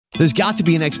There's got to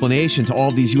be an explanation to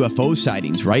all these UFO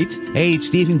sightings, right? Hey, it's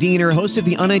Stephen Diener, host of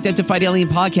the Unidentified Alien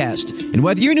Podcast. And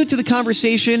whether you're new to the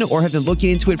conversation or have been looking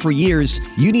into it for years,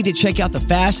 you need to check out the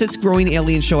fastest growing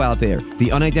alien show out there,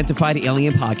 the Unidentified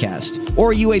Alien Podcast,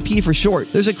 or UAP for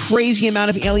short. There's a crazy amount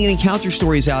of alien encounter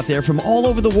stories out there from all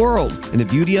over the world. And the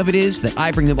beauty of it is that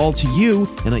I bring them all to you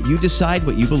and let you decide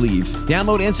what you believe.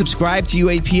 Download and subscribe to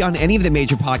UAP on any of the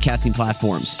major podcasting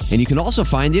platforms. And you can also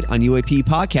find it on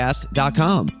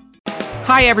UAPpodcast.com.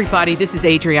 Hi, everybody. This is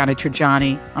Adriana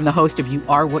Trajani. I'm the host of You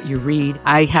Are What You Read.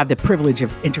 I have the privilege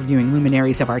of interviewing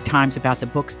luminaries of our times about the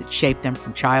books that shaped them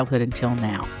from childhood until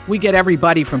now. We get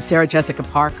everybody from Sarah Jessica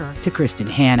Parker to Kristen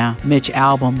Hanna, Mitch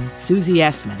Albom, Susie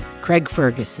Essman, Craig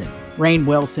Ferguson, Rainn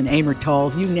Wilson, Amor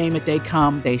Tolls, you name it, they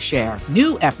come, they share.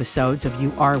 New episodes of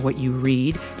You Are What You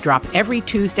Read drop every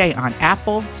Tuesday on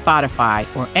Apple, Spotify,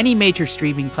 or any major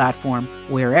streaming platform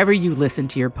wherever you listen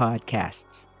to your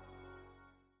podcasts.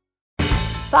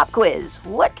 Pop quiz.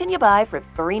 What can you buy for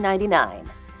 $3.99?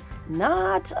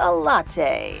 Not a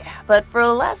latte, but for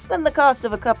less than the cost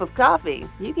of a cup of coffee,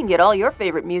 you can get all your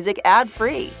favorite music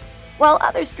ad-free. While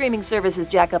other streaming services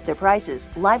jack up their prices,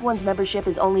 Live One's membership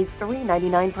is only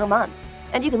 $3.99 per month,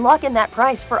 and you can lock in that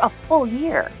price for a full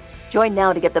year. Join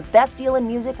now to get the best deal in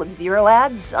music with 0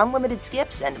 ads, unlimited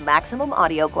skips, and maximum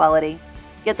audio quality.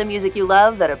 Get the music you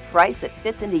love at a price that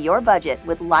fits into your budget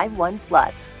with Live One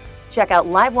Plus. Check out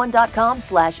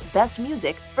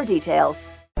liveone.com/bestmusic for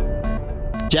details.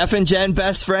 Jeff and Jen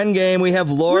best friend game. We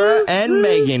have Laura and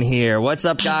Megan here. What's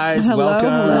up, guys? Hello. Welcome.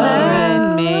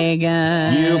 Hello,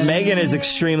 Megan. Megan is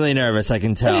extremely nervous, I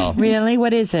can tell. Really?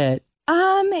 What is it?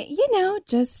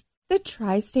 Just the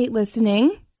tri-state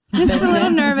listening. Just a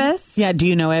little nervous. Yeah. Do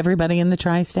you know everybody in the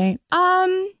tri-state?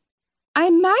 I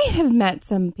might have met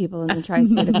some people in the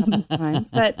tri-state a couple of times,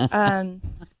 but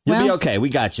You'll be okay. We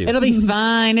got you. It'll be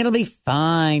fine. It'll be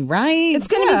fine, right? It's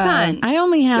going to be fun. I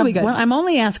only have. Well, I'm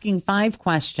only asking 5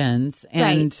 questions,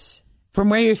 and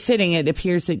from where you're sitting, it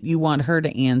appears that you want her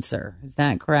to answer. Is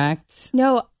that correct?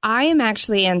 No, I am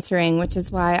actually answering, which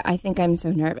is why I think I'm so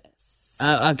nervous.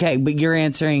 Okay, but you're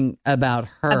answering about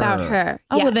her. About her.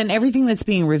 Oh, yes. well, then everything that's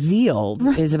being revealed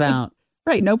is about.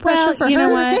 Right. No pressure for her. You know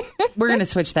what? We're going to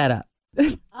switch that up.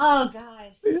 Oh, gosh.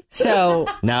 So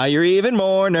now you're even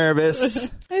more nervous.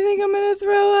 I think I'm going to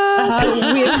throw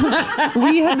up.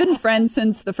 We have been friends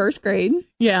since the first grade.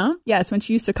 Yeah. Yes, when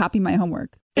she used to copy my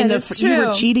homework. You true.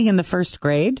 were cheating in the first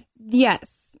grade?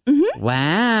 Yes. Mm-hmm.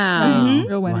 Wow. Mm-hmm.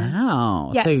 Real winner.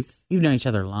 Wow. Yes. So you've known each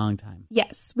other a long time.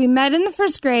 Yes. We met in the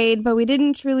first grade, but we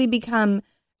didn't truly become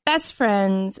best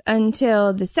friends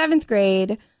until the 7th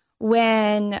grade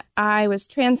when I was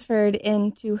transferred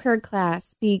into her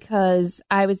class because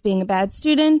I was being a bad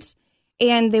student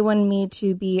and they wanted me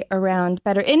to be around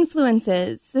better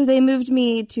influences. So they moved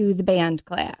me to the band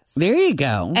class. There you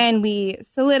go. And we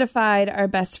solidified our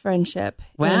best friendship.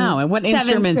 Wow. And what 7th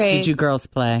instruments grade. did you girls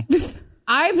play?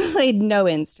 I played no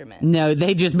instrument. No,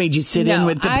 they just made you sit in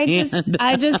with the band.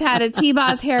 I just had a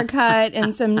T-Boss haircut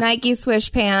and some Nike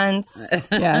Swish pants.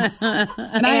 Yes.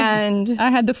 And I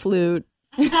had the flute.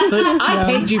 I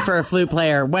paid you for a flute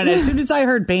player. As soon as I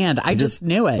heard band, I just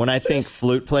knew it. When I think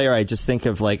flute player, I just think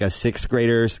of like a 6th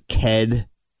grader's KED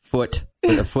foot.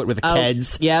 With a foot with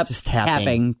keds. Yep. Just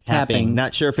tapping. Tapping.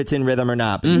 Not sure if it's in rhythm or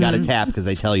not, but you got to tap because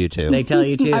they tell you to. They tell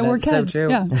you to. I wore That's so keds, true.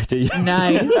 yeah. Do you?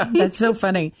 Nice. That's so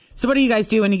funny. So what do you guys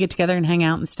do when you get together and hang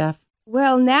out and stuff?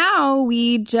 Well, now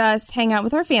we just hang out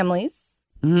with our families,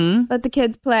 let the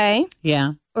kids play,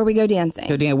 Yeah. or we go dancing.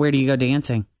 Where do you go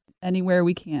dancing? Anywhere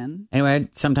we can. Anyway,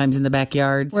 sometimes in the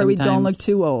backyard. Where we don't look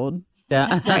too old.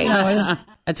 Yeah. Right.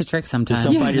 That's a trick sometimes.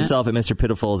 Just don't find yourself at Mr.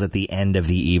 Pitiful's at the end of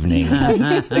the evening. We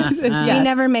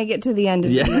never make it to the end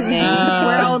of the evening.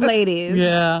 We're old ladies.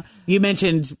 Yeah. You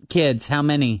mentioned kids. How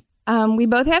many? We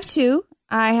both have 2.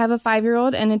 I have a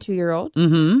 5-year-old and a 2-year-old.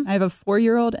 Mm-hmm. I have a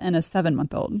 4-year-old and a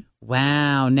 7-month-old.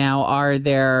 Wow. Now, are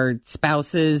there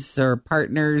spouses or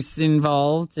partners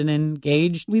involved and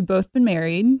engaged? We've both been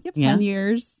married. Yep. 10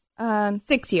 years.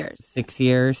 6 years. 6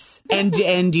 years. And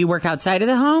do you work outside of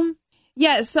the home?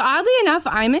 Yes. So oddly enough,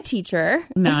 I'm a teacher.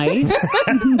 Nice.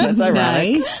 That's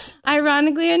ironic. Nice.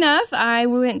 Ironically enough, I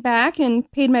went back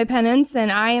and paid my penance, and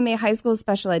I am a high school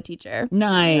special ed teacher.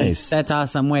 Nice. That's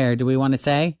awesome. Where? Do we want to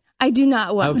say? I do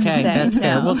not want to say. Okay, that's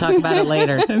fair. no. We'll talk about it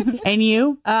later. And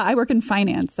you? I work in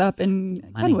finance up in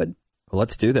Glenwood. Well,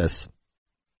 let's do this.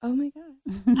 Oh, my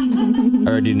God.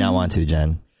 Or do you not want to,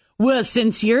 Jen? Well,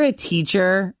 since you're a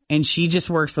teacher and she just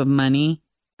works with money,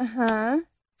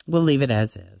 we'll leave it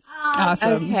as is.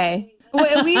 Awesome. Okay.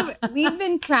 We've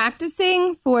been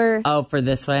practicing for for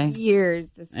this way?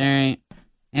 years. This way.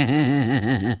 All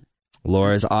right.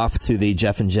 Laura's off to the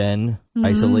Jeff and Jen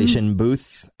isolation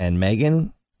booth. And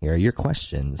Megan, here are your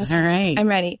questions. All right. I'm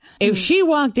ready. If she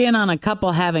walked in on a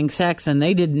couple having sex and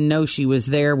they didn't know she was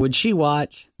there, would she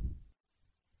watch?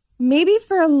 Maybe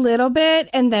for a little bit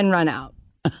and then run out.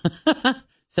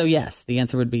 So yes, the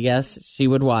answer would be yes. She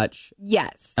would watch.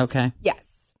 Yes. Okay.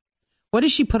 Yes. What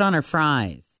does she put on her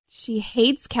fries? She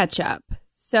hates ketchup,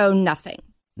 so nothing.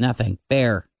 Nothing.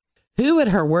 Bear. Who at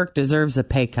her work deserves a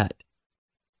pay cut?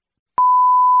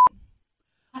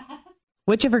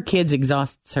 Which of her kids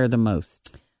exhausts her the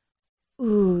most?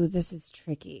 Ooh, this is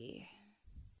tricky.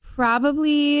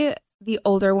 Probably the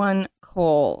older one,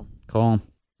 Cole. Cool.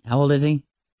 How old is he?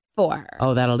 4.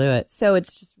 Oh, that'll do it. So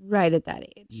it's just right at that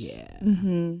age. Yeah.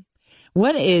 Mm-hmm.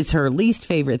 What is her least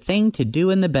favorite thing to do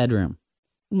in the bedroom?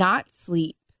 Not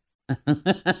sleep.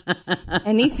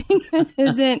 Anything that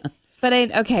isn't. But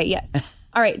okay, yes.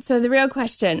 All right. So the real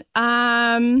question.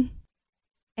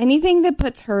 Anything that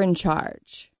puts her in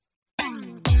charge.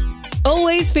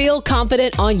 Always feel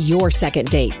confident on your second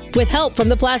date. With help from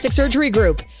the Plastic Surgery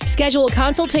Group. Schedule a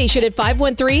consultation at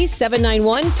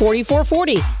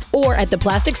 513-791-4440 or at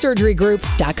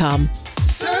theplasticsurgerygroup.com.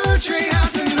 Surgery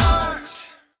has an art.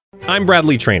 I'm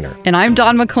Bradley Trainer. And I'm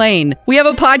Don McClain. We have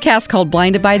a podcast called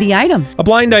Blinded by the Item. A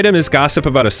blind item is gossip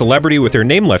about a celebrity with their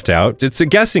name left out. It's a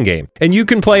guessing game, and you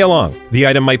can play along. The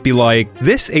item might be like,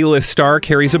 this A-list star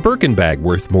carries a Birkin bag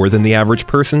worth more than the average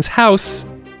person's house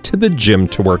to the gym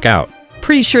to work out.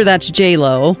 Pretty sure that's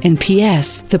J-Lo. And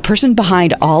P.S. the person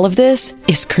behind all of this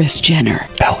is Kris Jenner,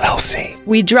 LLC.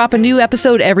 We drop a new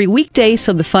episode every weekday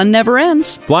so the fun never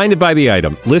ends. Blinded by the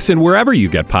Item. Listen wherever you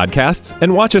get podcasts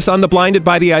and watch us on the Blinded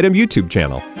by the Item YouTube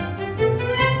channel.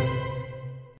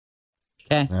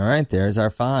 Okay. All right, there's our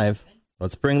 5.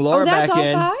 Let's bring Laura back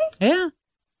in. 5? Yeah.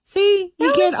 See,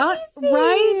 you get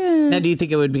right. Now, do you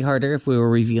think it would be harder if we were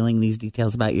revealing these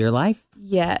details about your life?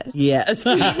 Yes. Yes.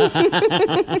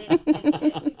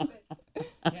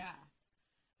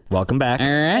 Welcome back. All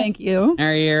right. Thank you.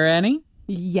 Are you ready?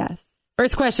 Yes.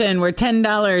 First question, we're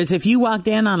 $10. If you walked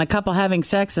in on a couple having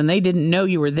sex and they didn't know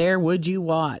you were there, would you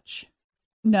watch?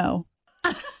 No.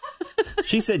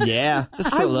 She said yeah, just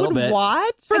for I a little would bit.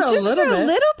 watch. Just for a little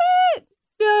bit?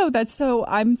 No,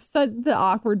 I'm the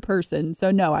awkward person. So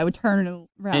no, I would turn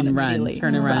around And run. immediately.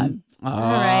 Turn and run. All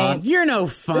right. You're no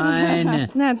fun.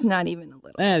 That's not even a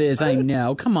little. That is, I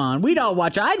know. Come on. We'd all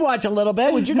watch. I'd watch a little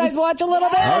bit. Would you guys watch a little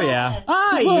bit? Oh, yeah.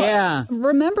 Oh, yeah.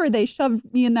 Remember, they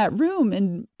shoved me in that room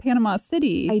in Panama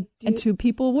City, I do. and 2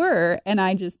 people were, and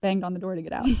I just banged on the door to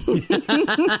get out.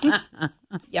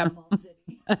 Yep.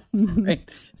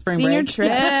 Spring Senior break.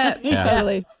 trip. Yeah.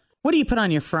 Totally. What do you put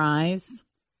on your fries?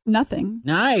 Nothing.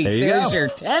 Nice. There you There's go. your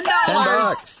 $10.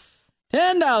 $10.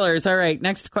 $10. All right.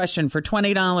 Next question for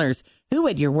 $20. Who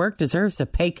at your work deserves a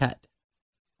pay cut?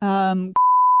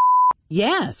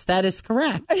 Yes, that is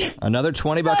correct. Another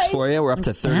 $20 for you. We're up to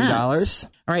 $30.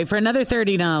 All right. For another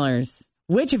 $30,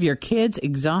 which of your kids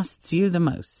exhausts you the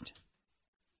most?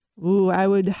 Ooh, I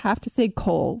would have to say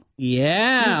Cole.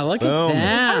 Yeah. Look Boom. at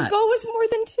that. I'd go with more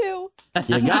than 2.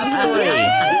 You got 3.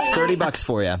 It's $30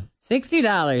 for you.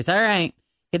 $60. All right.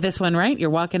 Get this one right. You're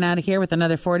walking out of here with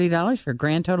another $40 for a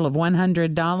grand total of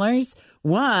 $100.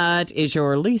 What is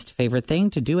your least favorite thing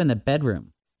to do in the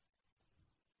bedroom?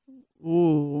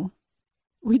 Ooh,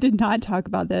 we did not talk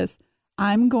about this.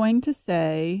 I'm going to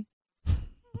say,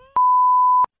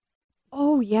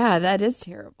 Oh, yeah, that is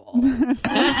terrible.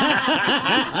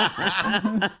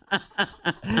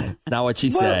 It's not what she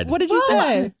said. what did you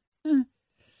say?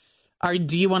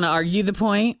 Do you want to argue the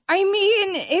point? I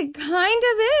mean, it kind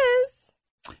of is.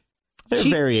 There are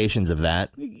variations of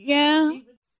that. Yeah.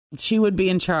 She would be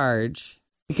in charge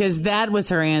because that was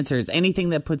her answers. Anything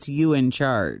that puts you in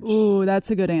charge. Ooh, that's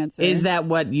a good answer. Is that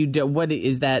what you do? What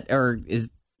is that? Or is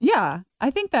Yeah, I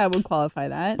think that would qualify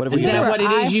that. What if is we that did- what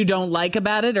it is you don't like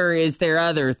about it? Or is there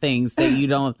other things that you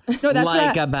don't No, that's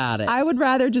like not- about it? I would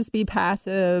rather just be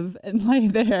passive and lay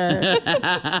there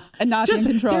and not be in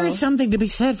control. There is something to be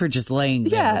said for just laying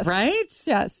there, Yes. right?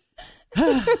 Yes.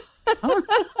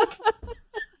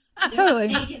 Totally.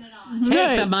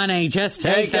 Take the money. Just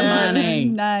take the it. money.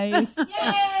 Nice. Now,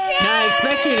 I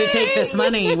expect you to take this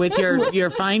money with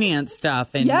your finance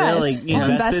stuff and Yes. really,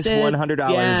 Invest this Invested.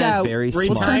 $100 Yeah. very smart.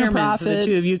 retirement so the profit.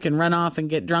 two of you can run off and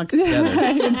get drunk together.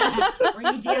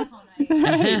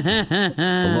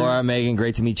 Laura, Megan,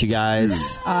 great to meet you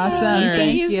guys. Awesome. All right.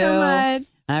 Thank you so much.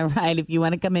 All right. If you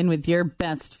want to come in with your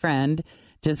best friend,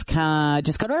 just go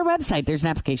to our website. There's an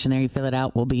application there. You fill it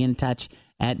out. We'll be in touch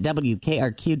at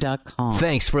WKRQ.com.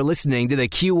 Thanks for listening to the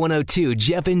Q102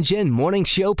 Jeff and Jen Morning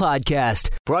Show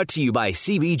podcast, brought to you by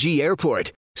CBG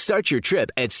Airport. Start your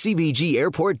trip at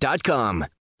CBGAirport.com.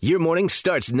 Your morning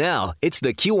starts now. It's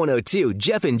the Q102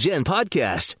 Jeff and Jen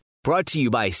podcast, brought to you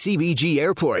by CBG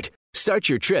Airport. Start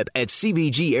your trip at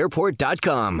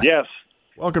CBGAirport.com. Yes.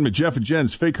 Welcome to Jeff and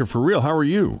Jen's Faker for Real. How are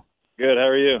you? Good. How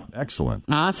are you? Excellent.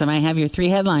 Awesome. I have your 3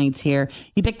 headlines here.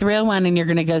 You pick the real one, and you're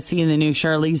going to go see the new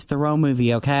Charlize Theron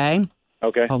movie, okay?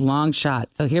 Okay. A long shot.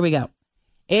 So here we go.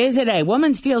 Is it A,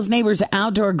 woman steals neighbor's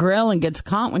outdoor grill and gets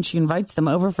caught when she invites them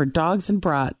over for dogs and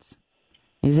brats?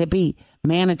 Is it B,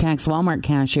 man attacks Walmart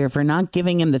cashier for not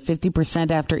giving him the 50%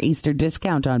 after Easter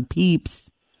discount on Peeps?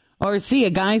 Or C, a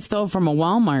guy stole from a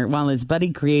Walmart while his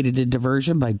buddy created a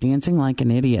diversion by dancing like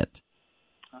an idiot?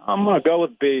 I'm going to go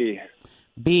with B.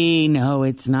 B, no,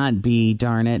 it's not B,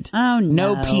 darn it. Oh,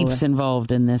 no. No Peeps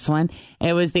involved in this one.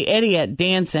 It was the idiot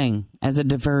dancing as a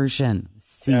diversion.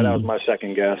 C. Yeah, that was my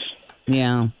second guess.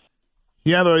 Yeah.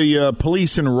 Yeah, the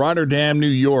police in Rotterdam, New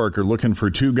York are looking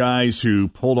for 2 guys who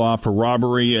pulled off a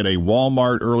robbery at a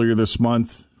Walmart earlier this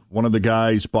month. One of the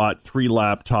guys bought 3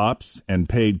 laptops and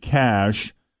paid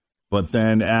cash, but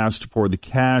then asked for the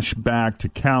cash back to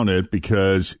count it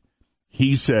because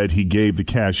he said he gave the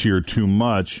cashier too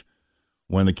much.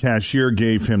 When the cashier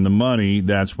gave him the money,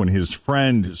 that's when his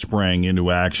friend sprang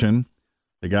into action.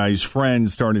 The guy's friend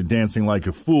started dancing like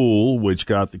a fool, which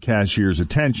got the cashier's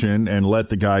attention and let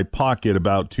the guy pocket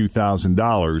about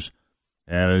 $2,000.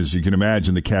 And as you can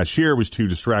imagine, the cashier was too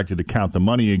distracted to count the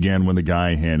money again when the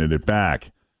guy handed it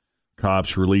back.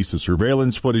 Cops released the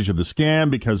surveillance footage of the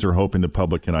scam because they're hoping the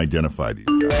public can identify these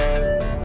guys.